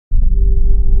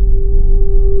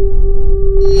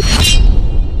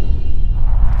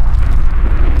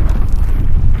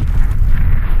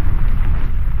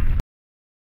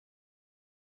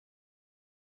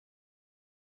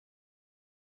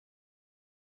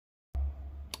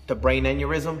the brain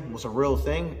aneurysm was a real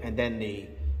thing and then they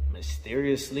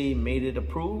mysteriously made it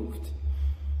approved,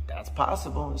 that's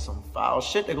possible. There's some foul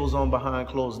shit that goes on behind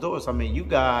closed doors. I mean, you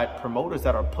got promoters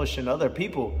that are pushing other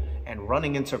people and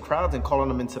running into crowds and calling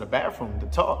them into the bathroom to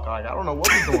talk. Like, I don't know what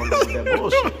we're doing with that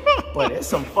bullshit, but it's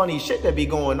some funny shit that be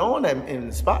going on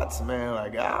in spots, man.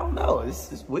 Like, I don't know.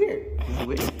 It's weird. It's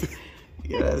weird.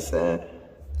 You know what I'm saying?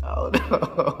 I don't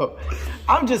know.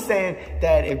 I'm just saying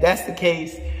that if that's the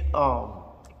case,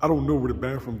 I don't know where the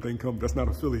bathroom thing comes. That's not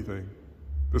a Philly thing.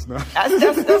 That's not.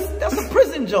 That's a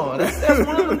prison, John. That's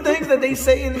one of the things that they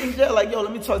say in jail. Like, yo,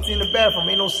 let me talk to you in the bathroom.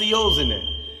 Ain't no COs in there.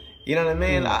 You know what I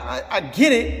mean? I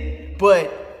get it,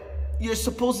 but you're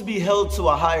supposed to be held to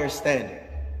a higher standard.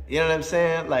 You know what I'm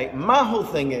saying? Like, my whole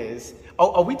thing is,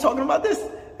 are we talking about this?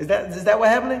 Is that what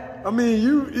happening? I mean,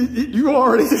 you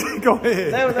already go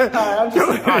ahead. All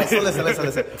right, so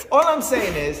listen. All I'm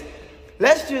saying is,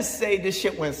 let's just say this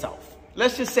shit went south.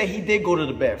 Let's just say he did go to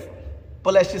the bathroom.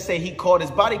 But let's just say he caught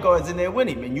his bodyguards in there with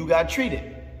him and you got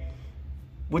treated.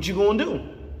 What you gonna do?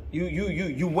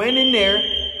 You went in there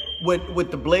with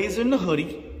the blazer and the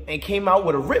hoodie and came out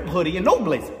with a ripped hoodie and no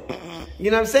blazer. You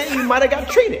know what I'm saying? You might have got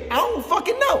treated. I don't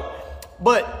fucking know.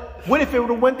 But what if it would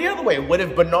have went the other way? What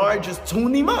if Bernard just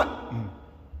tuned him up?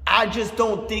 I just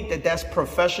don't think that that's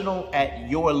professional at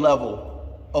your level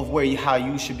of how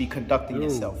you should be conducting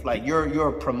yourself. Like, you're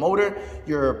a promoter.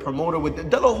 You're a promoter with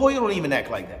De La Hoya don't even act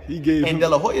like that. De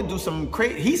La Hoya do some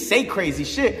crazy. He say crazy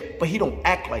shit, but he don't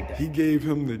act like that. He gave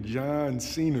him the John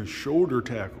Cena shoulder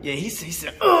tackle. Yeah, he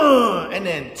said, and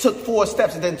then took 4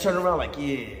 steps and then turned around like,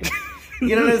 yeah.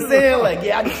 You know what I'm saying? Like,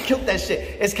 yeah, I just killed that shit.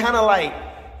 It's kind of like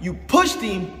you pushed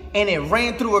him and it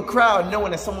ran through a crowd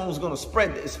knowing that someone was going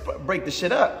to break the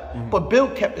shit up. But Bill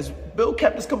kept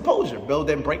his composure. Bill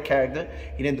didn't break character.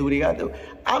 He didn't do what he got to do.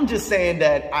 I'm just saying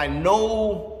that I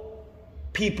know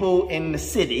people in the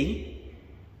city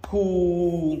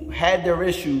who had their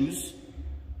issues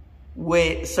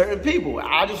with certain people.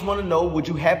 I just want to know, would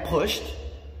you have pushed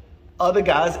other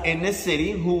guys in this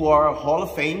city who are Hall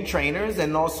of Fame trainers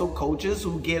and also coaches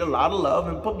who get a lot of love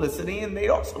and publicity and they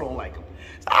also don't like them?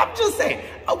 So I'm just saying,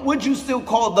 would you still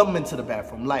call them into the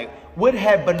bathroom? Like, would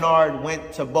have Bernard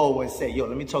went to Bo and said, yo,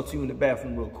 let me talk to you in the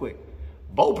bathroom real quick?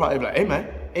 Bo probably be like,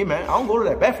 hey man, I don't go to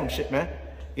that bathroom shit, man.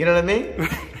 You know what I mean?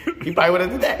 He probably would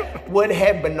have did that. Would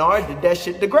have Bernard did that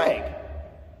shit to Greg?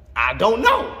 I don't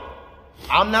know.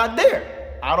 I'm not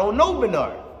there. I don't know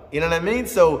Bernard. You know what I mean?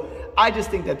 So I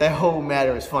just think that whole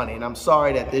matter is funny. And I'm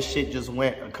sorry that this shit just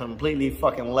went completely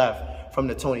fucking left from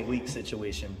the Tony Weeks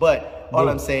situation. But all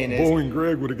I'm saying is, Bo and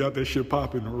Greg would have got that shit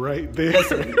popping right there.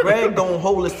 Listen, Greg don't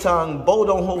hold his tongue. Bo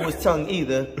don't hold his tongue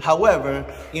either. However,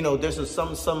 you know, there's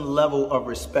some level of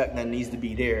respect that needs to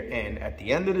be there. And at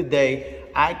the end of the day,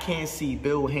 I can't see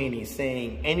Bill Haney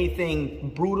saying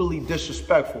anything brutally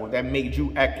disrespectful that made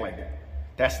you act like that.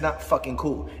 That's not fucking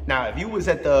cool. Now, if you was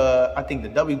at I think the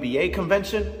WBA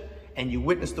convention, and you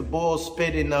witnessed the bull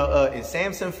spit in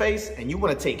Samson's face, and you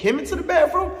want to take him into the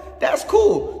bathroom, that's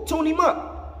cool. Tune him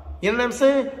up. You know what I'm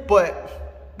saying?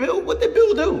 But Bill, what did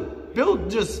Bill do? Bill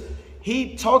just,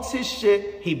 he talks his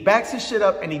shit, he backs his shit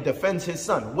up, and he defends his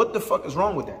son. What the fuck is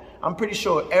wrong with that? I'm pretty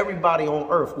sure everybody on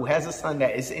earth who has a son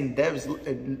that is in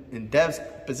Dev's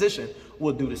position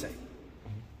will do the same.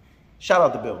 Shout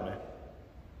out to Bill, man.